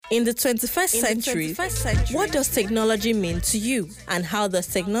In the 21st century, what does technology mean to you, and how does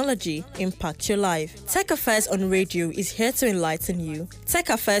technology impact your life? Tech Affairs on Radio is here to enlighten you. Tech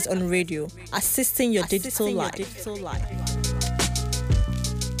Affairs on Radio, assisting your digital life.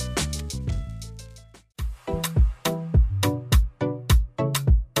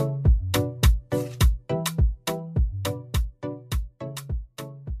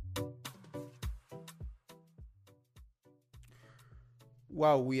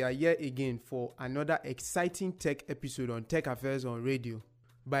 Wow, we are here again for another exciting tech episode on Tech Affairs on Radio.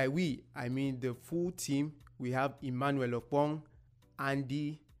 By we, I mean the full team. We have Emmanuel Okpong,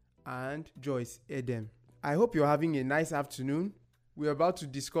 Andy, and Joyce Edem. I hope you're having a nice afternoon. We're about to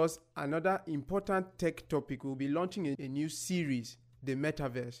discuss another important tech topic. We'll be launching a new series, the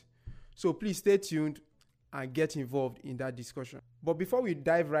Metaverse. So please stay tuned and get involved in that discussion. But before we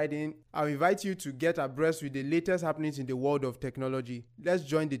dive right in, I'll invite you to get abreast with the latest happenings in the world of technology. Let's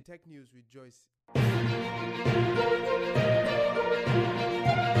join the tech news with Joyce.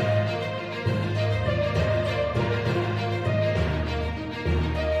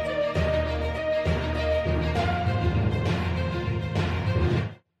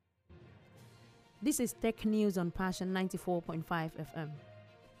 This is Tech News on Passion 94.5 FM.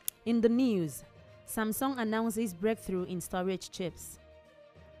 In the news, Samsung announces breakthrough in storage chips.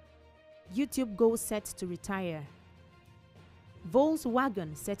 YouTube Go set to retire.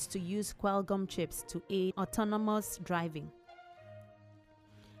 Volkswagen set to use Qualcomm chips to aid autonomous driving.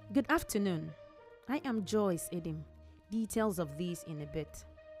 Good afternoon. I am Joyce Edem. Details of these in a bit.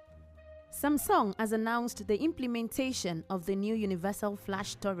 Samsung has announced the implementation of the new Universal Flash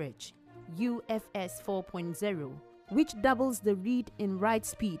Storage, UFS 4.0, which doubles the read and write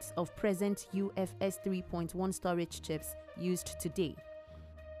speeds of present UFS 3.1 storage chips used today.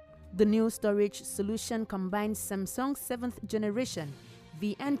 The new storage solution combines Samsung's 7th generation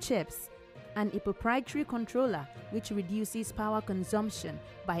VN chips and a proprietary controller which reduces power consumption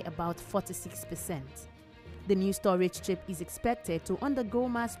by about 46%. The new storage chip is expected to undergo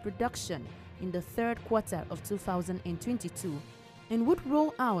mass production in the third quarter of 2022 and would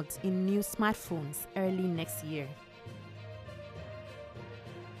roll out in new smartphones early next year.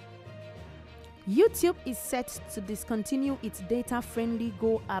 YouTube is set to discontinue its data-friendly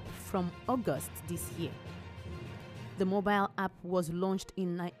Go app from August this year. The mobile app was launched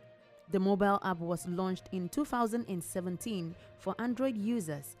in 2017 for Android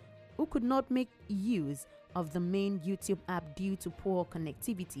users who could not make use of the main YouTube app due to poor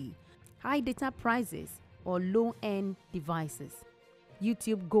connectivity, high data prices, or low-end devices.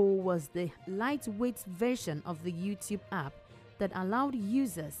 YouTube Go was the lightweight version of the YouTube app that allowed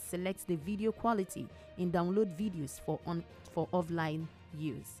users select the video quality and download videos for offline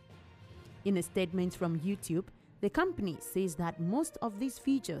use. In a statement from YouTube, the company says that most of these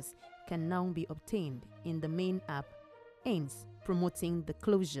features can now be obtained in the main app, hence promoting the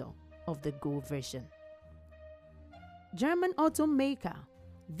closure of the Go version. German automaker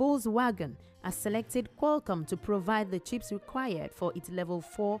Volkswagen has selected Qualcomm to provide the chips required for its Level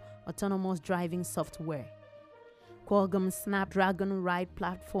 4 autonomous driving software. Qualcomm's Snapdragon Ride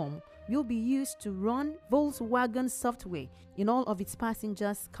platform will be used to run Volkswagen software in all of its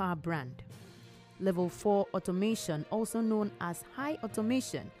passengers' car brand. Level 4 automation, also known as high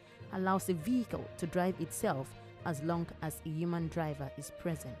automation, allows a vehicle to drive itself as long as a human driver is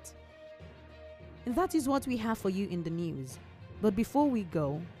present. And that is what we have for you in the news. But before we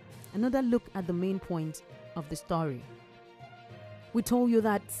go, another look at the main point of the story. We told you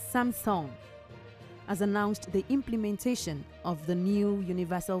that Samsung has announced the implementation of the new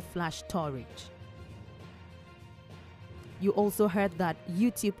Universal Flash Storage. You also heard that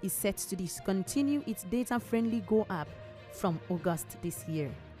YouTube is set to discontinue its data-friendly Go app from August this year.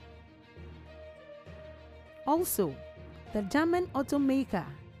 Also, the German automaker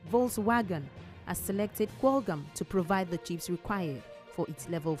Volkswagen has selected Qualcomm to provide the chips required for its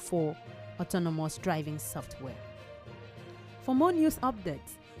Level 4 autonomous driving software. For more news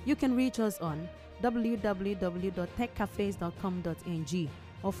updates, you can reach us on www.techcafes.com.ng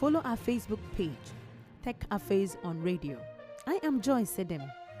or follow our Facebook page, Tech Affairs on Radio. I am Joyce Edem.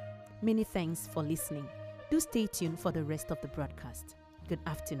 Many thanks for listening. Do stay tuned for the rest of the broadcast. Good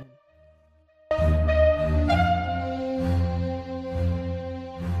afternoon.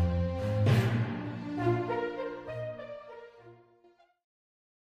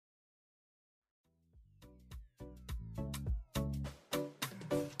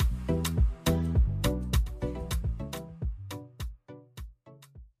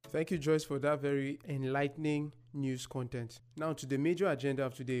 Thank you, Joyce, for that very enlightening news content. Now to the major agenda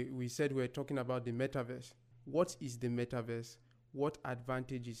of today. We said we're talking about the Metaverse. What is the Metaverse? what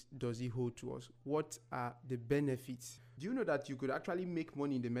advantages does it hold to us? What are the benefits? Do you know that you could actually make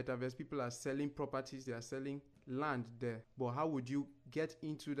money in the metaverse? People are selling properties, they are selling land there. But how would you get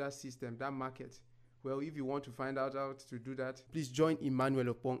into that system, that market? Well, if you want to find out how to do that, please join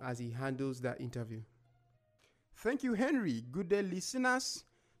Emmanuel Opong as he handles that interview. Thank you, Henry. Good day, listeners.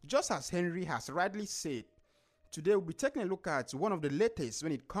 Just as Henry has rightly said, today we'll be taking a look at one of the latest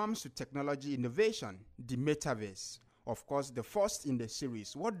when it comes to technology innovation, the Metaverse. Of course, the first in the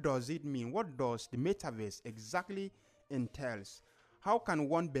series. What does it mean? What does the Metaverse exactly entails? How can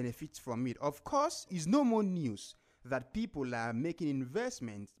one benefit from it? Of course, it's no more news that people are making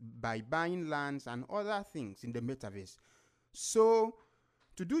investments by buying lands and other things in the Metaverse. So,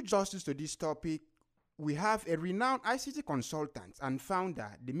 to do justice to this topic, we have a renowned ICT consultant and founder,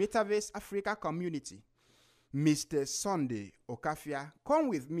 the Metaverse Africa community, Mr. Sunday Ukafia. Come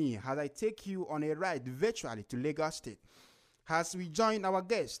with me as I take you on a ride virtually to Lagos State as we join our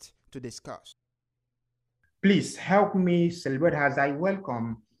guest to discuss. Please help me celebrate as I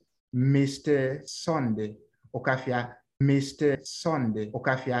welcome Mr. Sunday Ukafia. Mr. Sunday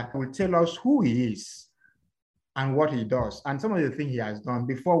Ukafia will tell us who he is and what he does and some of the things he has done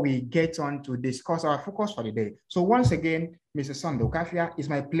before we get on to discuss our focus for the day. So once again, Mr. Sunday Ukafia, it's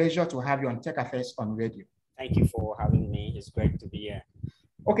my pleasure to have you on Tech Affairs on Radio. Thank you for having me. It's great to be here.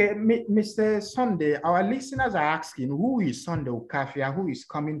 Okay, Mr. Sunday, our listeners are asking, who is Sunday Ukafia, who is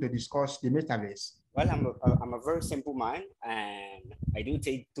coming to discuss the Metaverse? Well, I'm a very simple man, and I do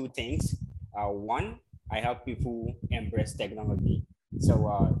take two things. One, I help people embrace technology.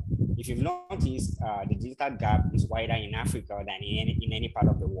 So if you've noticed, the digital gap is wider in Africa than in any part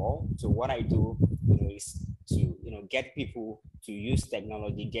of the world. So what I do, is to get people to use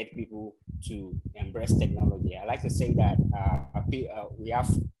technology, get people to embrace technology. I like to say that we have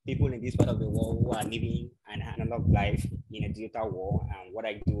people in this part of the world who are living an analog life in a digital world, and what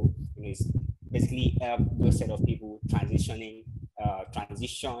I do is basically help those set of people transition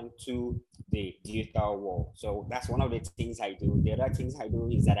to the digital world. So that's one of the things I do. The other things I do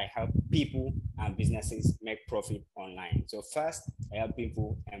is that I help people and businesses make profit online. So first, I help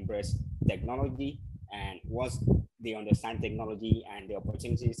people embrace technology, and once they understand technology and the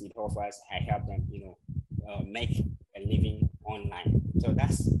opportunities it offers, I help them, make a living online. So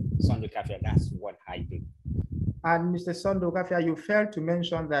that's Sunday Ukafia. That's what I do. And Mr. Sunday Ukafia, you failed to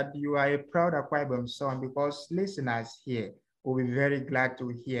mention that you are a proud Akwa Ibom son, because listeners here will be very glad to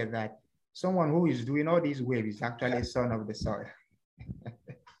hear that someone who is doing all these waves is actually a son of the soil.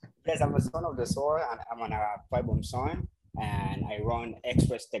 Yes, I'm a son of the soil, and I'm an Akwa Ibom son, and I run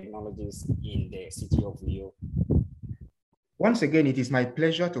Express Technologies in the city of Rio. Once again, it is my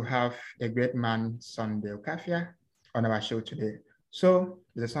pleasure to have a great man, Sunday Ukafia, on our show today. So,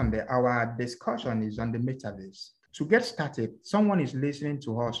 Mr. Sunday, our discussion is on the Metaverse. To get started, someone is listening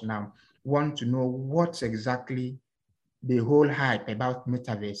to us now, want to know what's exactly the whole hype about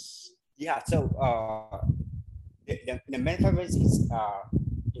Metaverse. Yeah, so the Metaverse is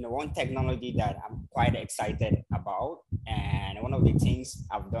one technology that I'm quite excited about, and one of the things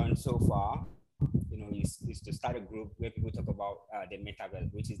I've done so far, is to start a group where people talk about the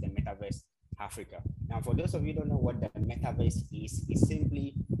Metaverse, which is the Metaverse Africa. Now, for those of you who don't know what the Metaverse is, it's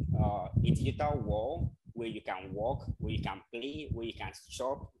simply a digital world where you can walk, where you can play, where you can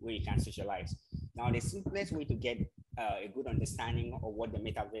shop, where you can socialize. Now, the simplest way to get a good understanding of what the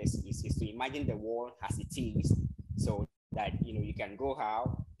Metaverse is to imagine the world as it is, so that you can go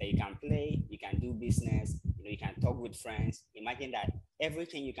out, that you can play, you can do business, you can talk with friends. Imagine that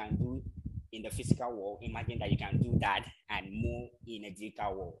everything you can do in the physical world, imagine that you can do that and more in a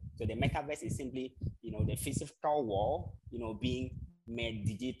digital world. So the Metaverse is simply, the physical world, being made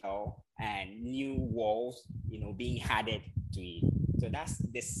digital, and new walls, being added to it. So that's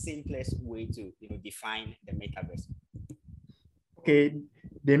the simplest way to, define the Metaverse. Okay,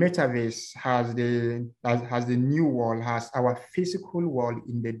 the Metaverse has the new world, has our physical world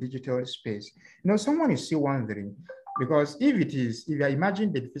in the digital space. Someone is still wondering, because if I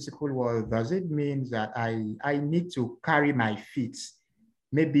imagine the physical world, does it mean that I need to carry my feet,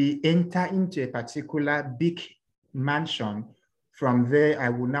 maybe enter into a particular big mansion? From there, I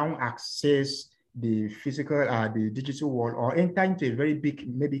will now access the physical, the digital world, or enter into a very big,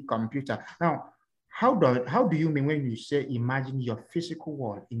 maybe computer. Now, how do you mean when you say imagine your physical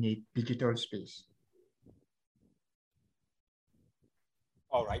world in a digital space?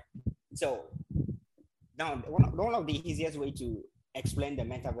 All right. So now, one of the easiest way to explain the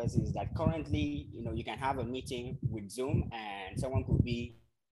Metaverse is that currently, you can have a meeting with Zoom, and someone could be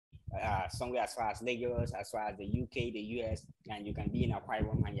somewhere as far as Lagos, as far as the UK, the US, and you can be in a quiet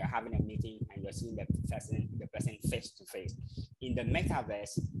room and you're having a meeting and you're seeing the person face to face. in the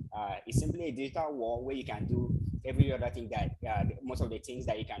metaverse, it's simply a digital world where you can do every other thing that most of the things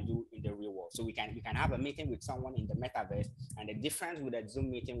that you can do in the real world. So you can have a meeting with someone in the metaverse, and the difference with a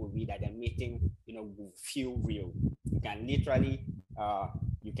Zoom meeting will be that the meeting, will feel real. You can literally,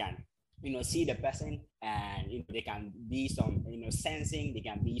 you can see the person, and there can be some sensing. There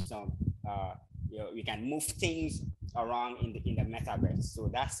can be some you can move things around in the metaverse. So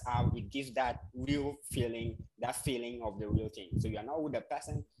that's how it gives that real feeling, that feeling of the real thing. So you're not with the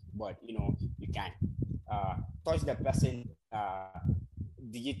person, but you can touch the person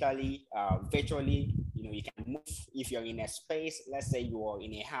digitally, virtually. You can move. If you're in a space, let's say you are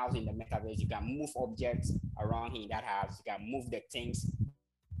in a house in the metaverse, you can move objects around in that house. You can move the things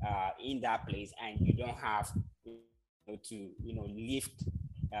in that place, and you don't have to lift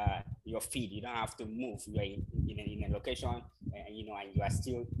your feet. You don't have to move. You're in a location, and you are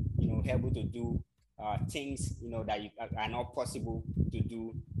still able to do things that are not possible to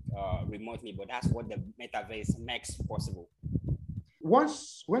do remotely. But that's what the metaverse makes possible.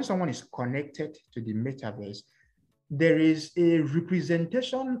 When someone is connected to the metaverse, there is a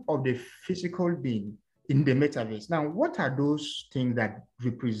representation of the physical being in the metaverse. Now, what are those things that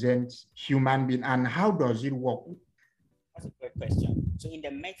represent human being, and how does it work? That's a great question. So in the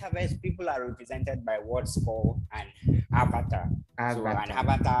metaverse, people are represented by what's called an avatar. So an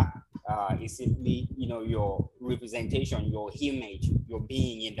avatar is simply, your representation, your image, your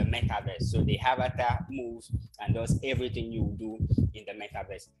being in the metaverse. So the avatar moves and does everything you do in the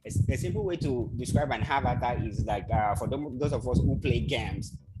metaverse. A simple way to describe an avatar is like for those of us who play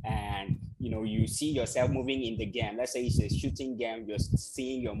games, and you see yourself moving in the game. Let's say it's a shooting game.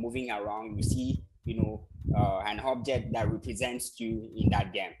 You're moving around. You see an object that represents you in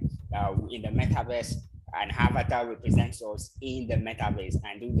that game. In the metaverse, an avatar represents us in the metaverse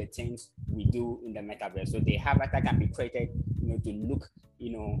and do the things we do in the metaverse. So the avatar can be created, to look,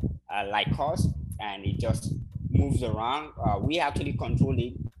 like us, and it just moves around. We actually control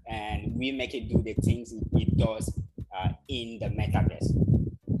it, and we make it do the things it does in the metaverse.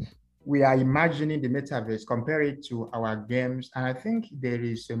 We are imagining the metaverse, compare it to our games, and I think there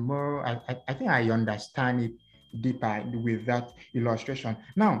is a more, I think I understand it deeper with that illustration.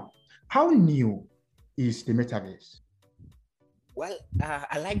 Now, how new is the metaverse? Well,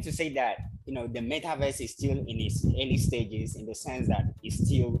 I like to say that, the metaverse is still in its early stages, in the sense that it's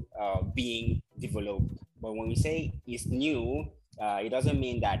still being developed. But when we say it's new, it doesn't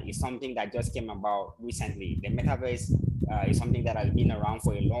mean that it's something that just came about recently. The metaverse is something that has been around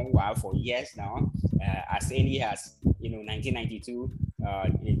for a long while, for years now. As early as 1992,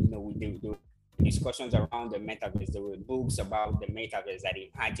 the discussions around the metaverse. There were books about the metaverse that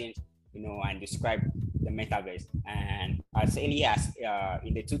imagined, and described the metaverse. And as early as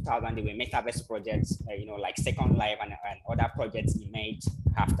in the 2000s, there were metaverse projects, like Second Life and other projects emerged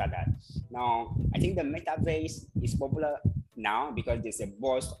after that. Now, I think the metaverse is popular now because there's a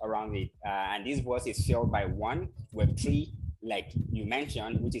buzz around it, and this buzz is fueled by one, Web3, like you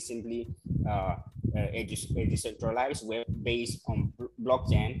mentioned, which is simply a decentralized web based on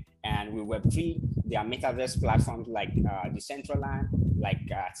blockchain. And with Web3, there are metaverse platforms like Decentraland, like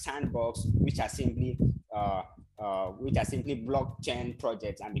Sandbox, which are simply blockchain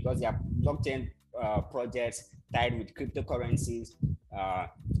projects. And because they are blockchain projects tied with cryptocurrencies, I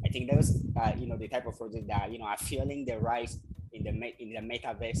think those the type of projects that are fueling the rise in the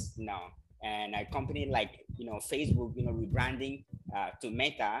metaverse now. And a company like Facebook, rebranding to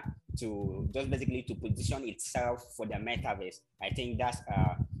Meta, to just basically to position itself for the metaverse. I think that's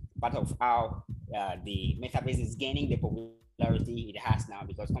part of how the metaverse is gaining the popularity it has now,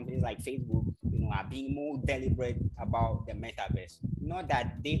 because companies like Facebook, are being more deliberate about the metaverse. Not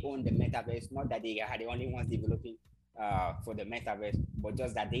that they own the metaverse, not that they are the only ones developing for the metaverse, but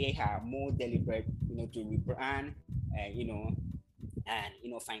just that they are more deliberate, to rebrand,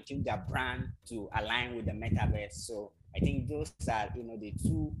 and fine-tune their brand to align with the metaverse. So I think those are the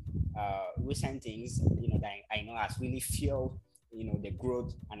two recent things that I know has really fueled the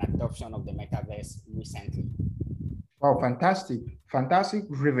growth and adoption of the metaverse recently. Wow, fantastic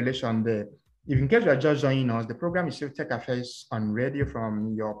revelation there. If in case you are just joining us, the program is still Tech Affairs on radio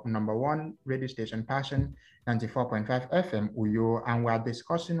from your number one radio station, Passion 94.5 FM, Uyo, and we are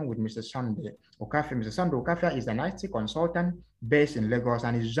discussing with Mr. Sunday Ukafia. Mr. Sunday Ukafia is an IT consultant based in Lagos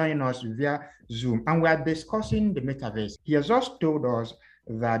and is joining us via Zoom. And we are discussing the metaverse. He has just told us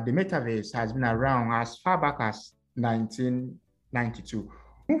that the metaverse has been around as far back as 1992.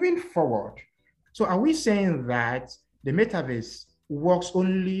 Moving forward, so are we saying that the metaverse works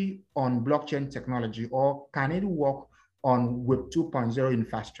only on blockchain technology, or can it work on Web 2.0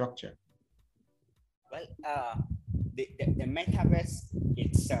 infrastructure? Well, the metaverse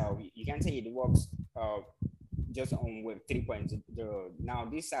itself, you can say it works just on Web 3.0. Now,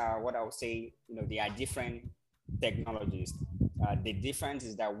 these are what I would say, they are different technologies. The difference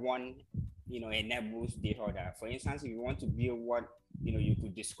is that one, enables the other. For instance, if you want to build what, you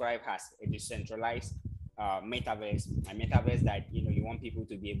could describe as a decentralized metaverse, a metaverse that, you want people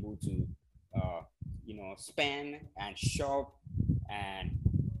to be able to, spend and shop and,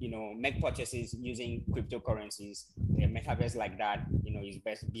 make purchases using cryptocurrencies. A metaverse like that, is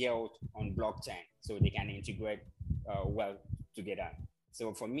best built on blockchain so they can integrate well together.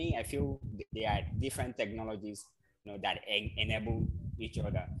 So for me, I feel there are different technologies, that enable each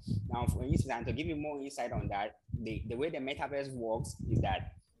other. Now, for instance, to give you more insight on that, the way the metaverse works is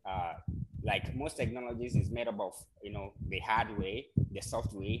that like most technologies is made up of, the hardware, the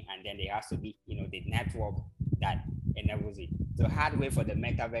software, and then there has to be, the network that enables it. So hardware for the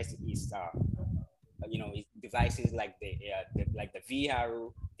metaverse is, devices like the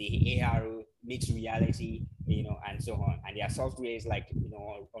VR, the AR, mixed reality, and so on. And there are softwares like,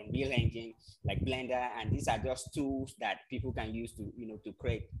 Unreal Engine, like Blender, and these are just tools that people can use to, to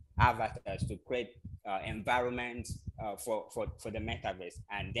create avatars, to create environments for the metaverse.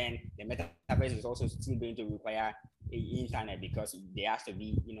 And then the metaverse is also still going to require internet because there has to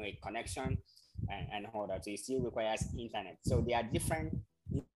be, a connection and all that. So it still requires internet. So there are different,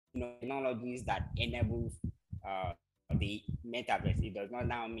 technologies that enable the metaverse. It does not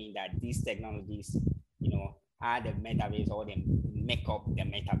now mean that these technologies, are the metaverse or they make up the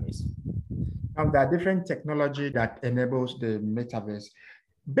metaverse. Now, there are different technology that enables the metaverse.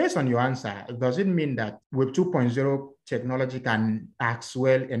 Based on your answer, does it mean that Web 2.0 technology can as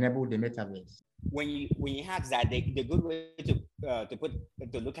well enable the metaverse? When you have that, the good way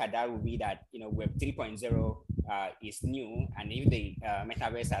to look at that would be that, Web 3.0 is new, and if the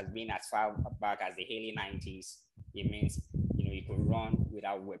metaverse has been as far back as the early 90s, it means, it could run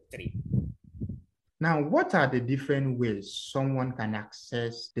without Web 3. Now, what are the different ways someone can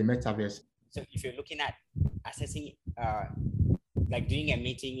access the metaverse? So if you're looking at accessing, like doing a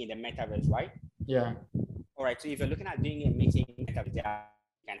meeting in the metaverse, right? Yeah. All right. So if you're looking at doing a meeting in the metaverse, you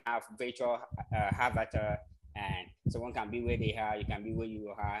can have virtual avatar, and someone can be where they are, you can be where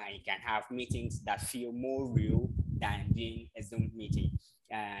you are, and you can have meetings that feel more real than doing a Zoom meeting.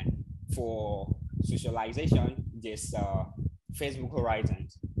 And for socialization, there's Facebook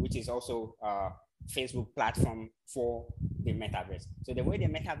Horizons, which is also Facebook platform for the metaverse. So the way the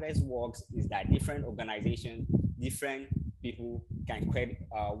metaverse works is that different organizations, different people can create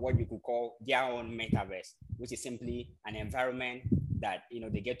what you could call their own metaverse, which is simply an environment that,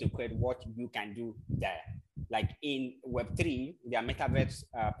 they get to create what you can do there. Like in Web3, there are metaverse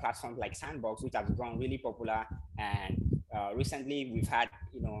platforms like Sandbox, which have grown really popular. And recently we've had,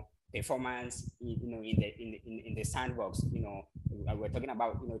 performance, in the Sandbox. We're talking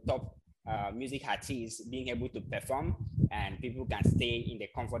about, top music artists being able to perform, and people can stay in the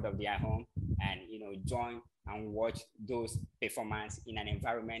comfort of their home and, join and watch those performances in an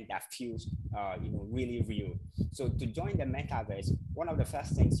environment that feels, really real. So to join the metaverse, one of the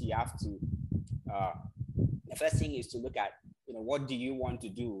first things you have to, the first thing is to look at, what do you want to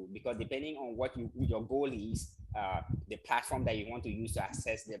do? Because depending on what your goal is, the platform that you want to use to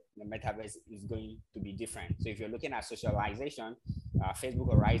access the metaverse is going to be different. So if you're looking at socialization,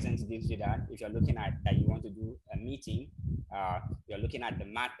 Facebook Horizons gives you that. If you're looking at that you want to do a meeting, you're looking at the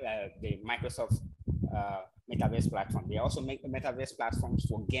Microsoft metaverse platform. They also make the metaverse platforms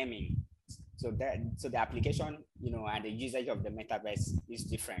for gaming. So the application, and the usage of the metaverse is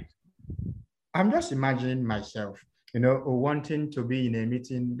different. I'm just imagining myself, wanting to be in a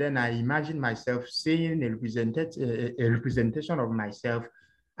meeting. Then I imagine myself seeing a representation of myself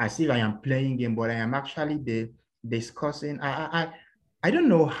as if I am playing game, but I am actually discussing. I don't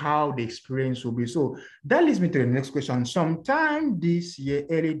know how the experience will be. So that leads me to the next question. Sometime this year,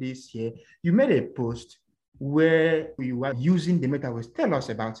 early this year, you made a post where you were using the metaverse. Tell us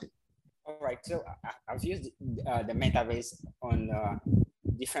about it. All right. So I've used the metaverse on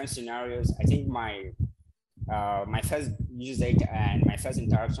different scenarios. I think my first usage and my first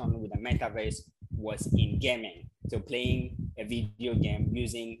interaction with the metaverse was in gaming. So playing a video game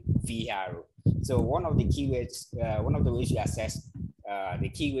using VR. So one of the ways you access the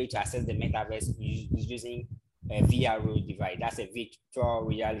key way to access the metaverse is using a VR device. That's a virtual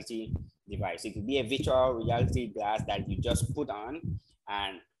reality device. It could be a virtual reality glass that you just put on,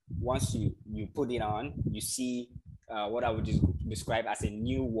 and once you put it on, you see what I would describe as a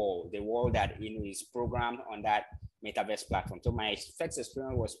new world, the world that is programmed on that metaverse platform. So my first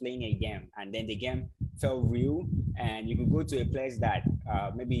experience was playing a game, and then the game felt real, and you could go to a place that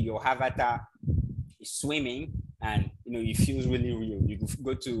maybe your avatar is swimming, and it feels really real. You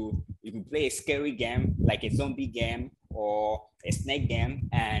could play a scary game like a zombie game or a snake game,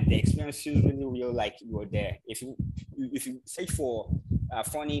 and the experience feels really real, like you were there. If you search for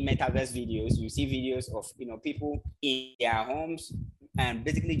funny metaverse videos, you see videos of people in their homes and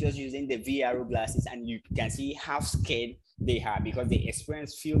basically just using the VR glasses, and you can see how scared they are because the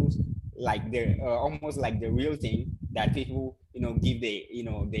experience feels like they're almost like the real thing, that people give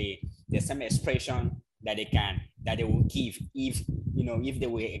the same expression that they will give if they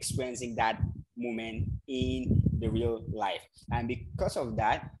were experiencing that moment in the real life. And because of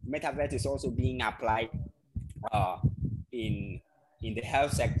that, metaverse is also being applied uh, in the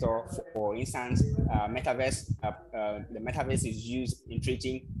health sector. For instance, the metaverse is used in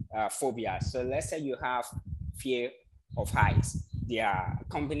treating phobias. So let's say you have fear of heights. There are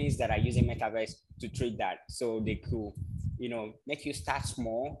companies that are using metaverse to treat that. So they could, make you start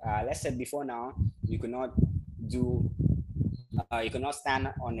small. Let's say before now, you could not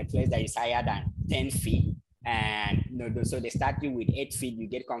stand on a place that is higher than 10 feet. And so they start you with 8 feet, you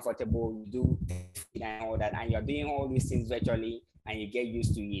get comfortable, you do 10 feet and all that, and you're doing all these things virtually and you get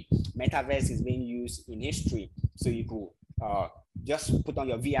used to it. Metaverse is being used in history. So you could just put on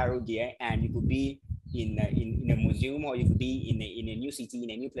your VR gear and you could be in a museum, or you could be in a new city,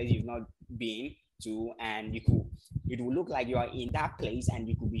 in a new place you've not been to, and it will look like you are in that place, and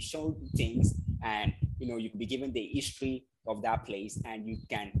you could be shown things, and you could be given the history of that place, and you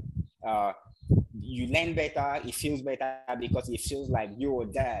can you learn better. It feels better because it feels like you were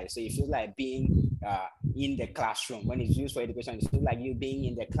there. So it feels like being in the classroom. When it's used for education, it feels like you being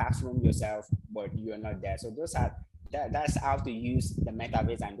in the classroom yourself, but you're not there. So that's how to use the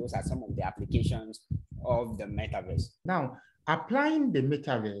metaverse, and those are some of the applications of the metaverse. Now, applying the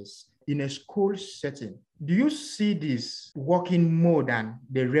metaverse in a school setting, do you see this working more than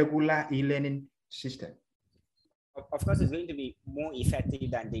the regular e-learning system? Of course, it's going to be more effective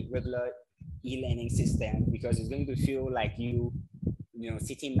than the regular e-learning system, because it's going to feel like you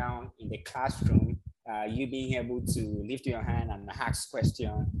sitting down in the classroom, you being able to lift your hand and ask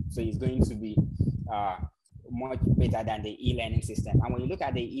questions. So it's going to be much better than the e-learning system. And when you look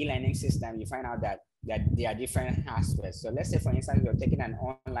at the e-learning system, you find out that there are different aspects. So let's say, for instance, you're taking an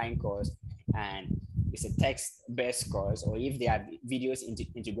online course and it's a text-based course, or if there are videos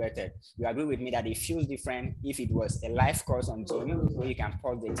integrated, you agree with me that it feels different if it was a live course on Zoom, where you can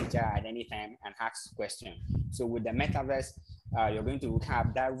pause the teacher at any time and ask questions. So with the metaverse, you're going to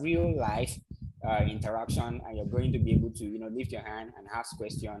have that real life interaction, and you're going to be able to lift your hand and ask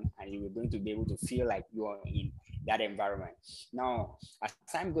questions, and you're going to be able to feel like you're in that environment. Now, as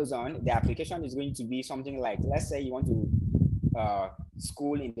time goes on, the application is going to be something like, let's say you want to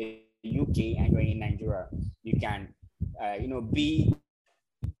school in the UK and you're in Nigeria. You can be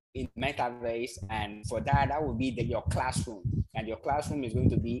in metaverse, and for that would be your classroom, and your classroom is going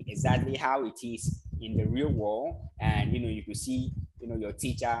to be exactly how it is in the real world, and you could see your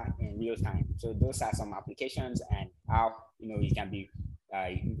teacher in real time. So those are some applications, and how it can be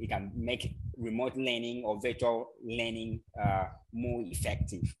you can make remote learning or virtual learning more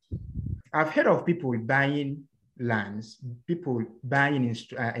effective. I've heard of people buying lands, people buying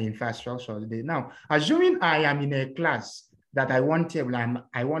infrastructure. Now, assuming I am in a class that I want table and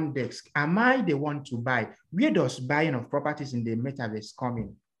I want desk, am I the one to buy? Where does buying of properties in the metaverse come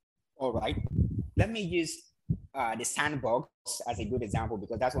in? All right, let me use the Sandbox as a good example,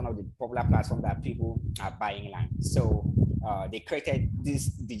 because that's one of the popular platforms that people are buying land. So they created this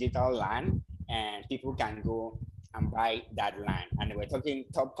digital land, and people can go and buy that land. And we're talking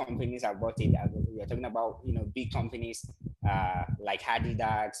top companies have bought it. We're talking about big companies like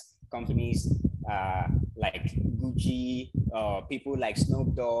Adidas, companies like Gucci, people like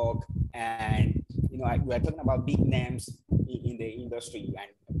Snoop Dogg, and we're talking about big names in the industry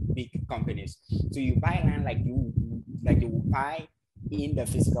and big companies. So you buy land like you buy in the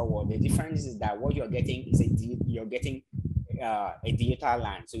physical world. The difference is that what you're getting is you're getting a digital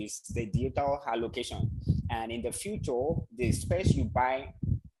land. So it's the digital allocation. And in the future, the space you buy,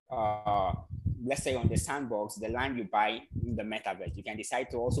 let's say on the Sandbox, the land you buy in the metaverse, you can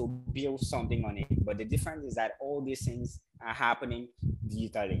decide to also build something on it. But the difference is that all these things are happening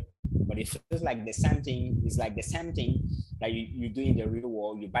digitally. But it feels like the same thing. It's like the same thing that you do in the real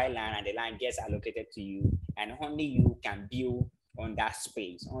world. You buy land and the land gets allocated to you, and only you can build on that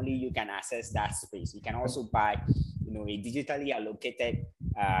space. Only you can access that space. You can also buy, a digitally allocated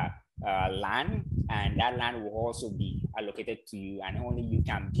land, and that land will also be allocated to you, and only you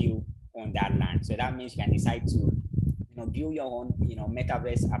can build on that land. So that means you can decide to build your own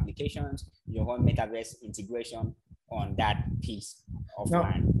metaverse applications, your own metaverse integration on that piece of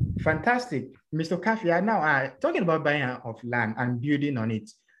land. Fantastic. Mr. Ukafia, now talking about buying of land and building on it,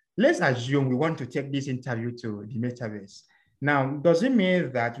 let's assume we want to take this interview to the Metaverse. Now, does it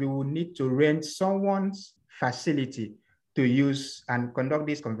mean that we will need to rent someone's facility to use and conduct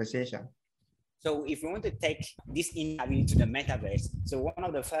this conversation? So if we want to take this interview to the Metaverse, so one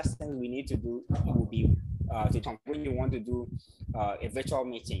of the first things we need to do will be when you want to do a virtual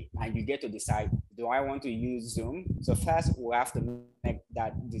meeting and you get to decide, do I want to use Zoom? So first we have to make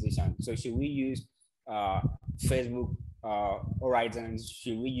that decision. So should we use Facebook Horizons?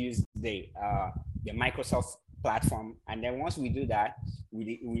 Should we use the Microsoft platform? And then once we do that,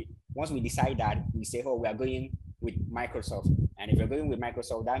 once we decide that, we say, oh, we are going with Microsoft. And if we're going with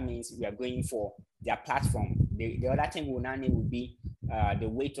Microsoft, that means we are going for their platform. The other thing we will now need would be the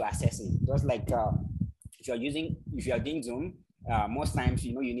way to access it. Just like if you are doing Zoom, most times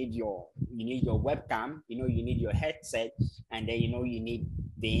you need your webcam, you need your headset, and then you need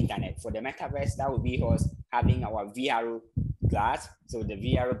the internet. For the Metaverse, that would be us having our VR glass. So the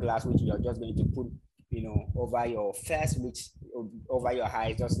VR glass, which you are just going to put over your face, which over your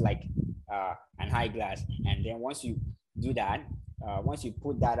eyes, just like an eyeglass. And then once you do that, once you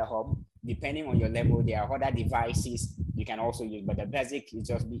put that up, depending on your level, there are other devices you can also use. But the basic is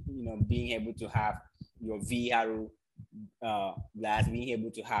just being able to have your VR glass, being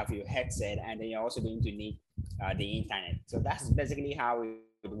able to have your headset, and then you're also going to need the internet. So that's basically how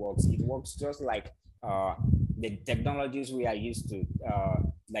it works. It works just like the technologies we are used to,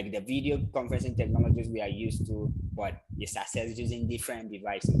 like the video conferencing technologies we are used to, but it's accessed using different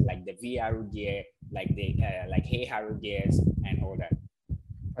devices like the VR gear, like the AR gears and all that.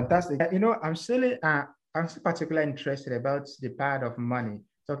 Fantastic. I'm still particularly interested about the part of money,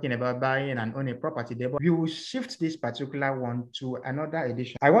 talking about buying and owning property there, but we will shift this particular one to another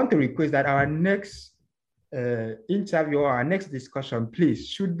edition. I want to request that our next interview or our next discussion, please,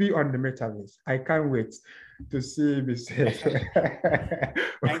 should be on the Metaverse. I can't wait to see Mr.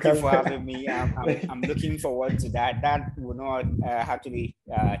 Thank you for having me. I'm looking forward to that. That will not actually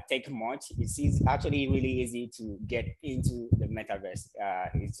take much. It's actually really easy to get into the Metaverse.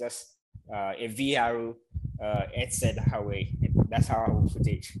 It's just a VR headset away. That's how I would put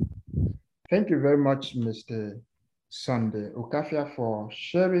it. Thank you very much, Mr. Sunday Ukafia, for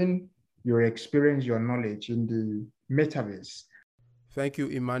sharing your experience, your knowledge in the Metaverse. Thank you,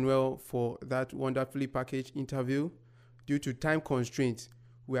 Emmanuel, for that wonderfully packaged interview. Due to time constraints,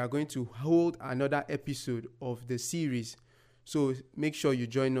 we are going to hold another episode of the series. So make sure you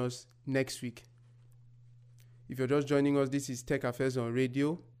join us next week. If you're just joining us, this is Tech Affairs on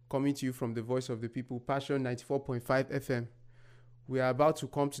Radio, coming to you from the Voice of the People, Passion 94.5 FM. We are about to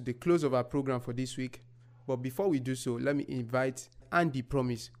come to the close of our program for this week. But before we do so, let me invite Andy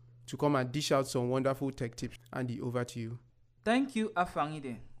Promise to come and dish out some wonderful tech tips. Andy, over to you. Thank you,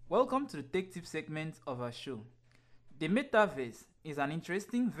 Afangide. Welcome to the Tech Tip segment of our show. The Metaverse is an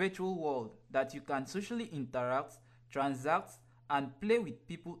interesting virtual world that you can socially interact, transact, and play with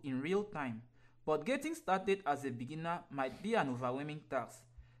people in real time. But getting started as a beginner might be an overwhelming task.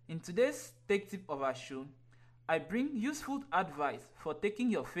 In today's Tech Tip of our show, I bring useful advice for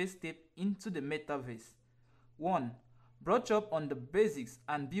taking your first step into the Metaverse. 1. Brush up on the basics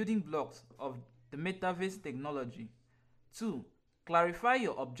and building blocks of the Metaverse technology. 2. Clarify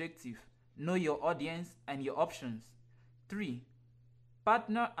your objective, know your audience and your options. 3.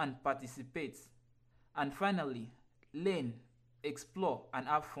 Partner and participate. And finally, learn, explore, and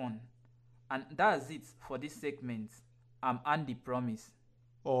have fun. And that's it for this segment. I'm Andy Promise.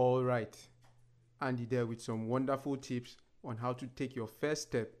 All right. Andy there with some wonderful tips on how to take your first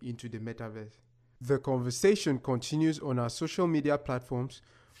step into the Metaverse. The conversation continues on our social media platforms.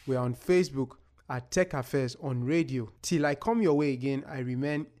 We are on Facebook at Tech Affairs on Radio. Till I come your way again, I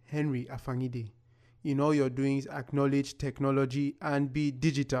remain Henry Afangide. In all your doings, acknowledge technology and be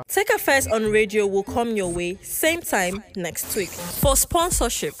digital. Tech Affairs on Radio will come your way same time next week. For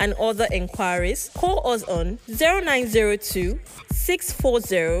sponsorship and other inquiries, call us on 0902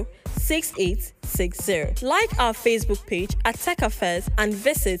 640 6860. Like our Facebook page at Tech Affairs and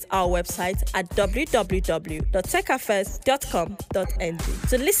visit our website at www.techaffairs.com.ng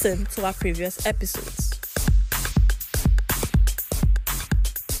to listen to our previous episodes.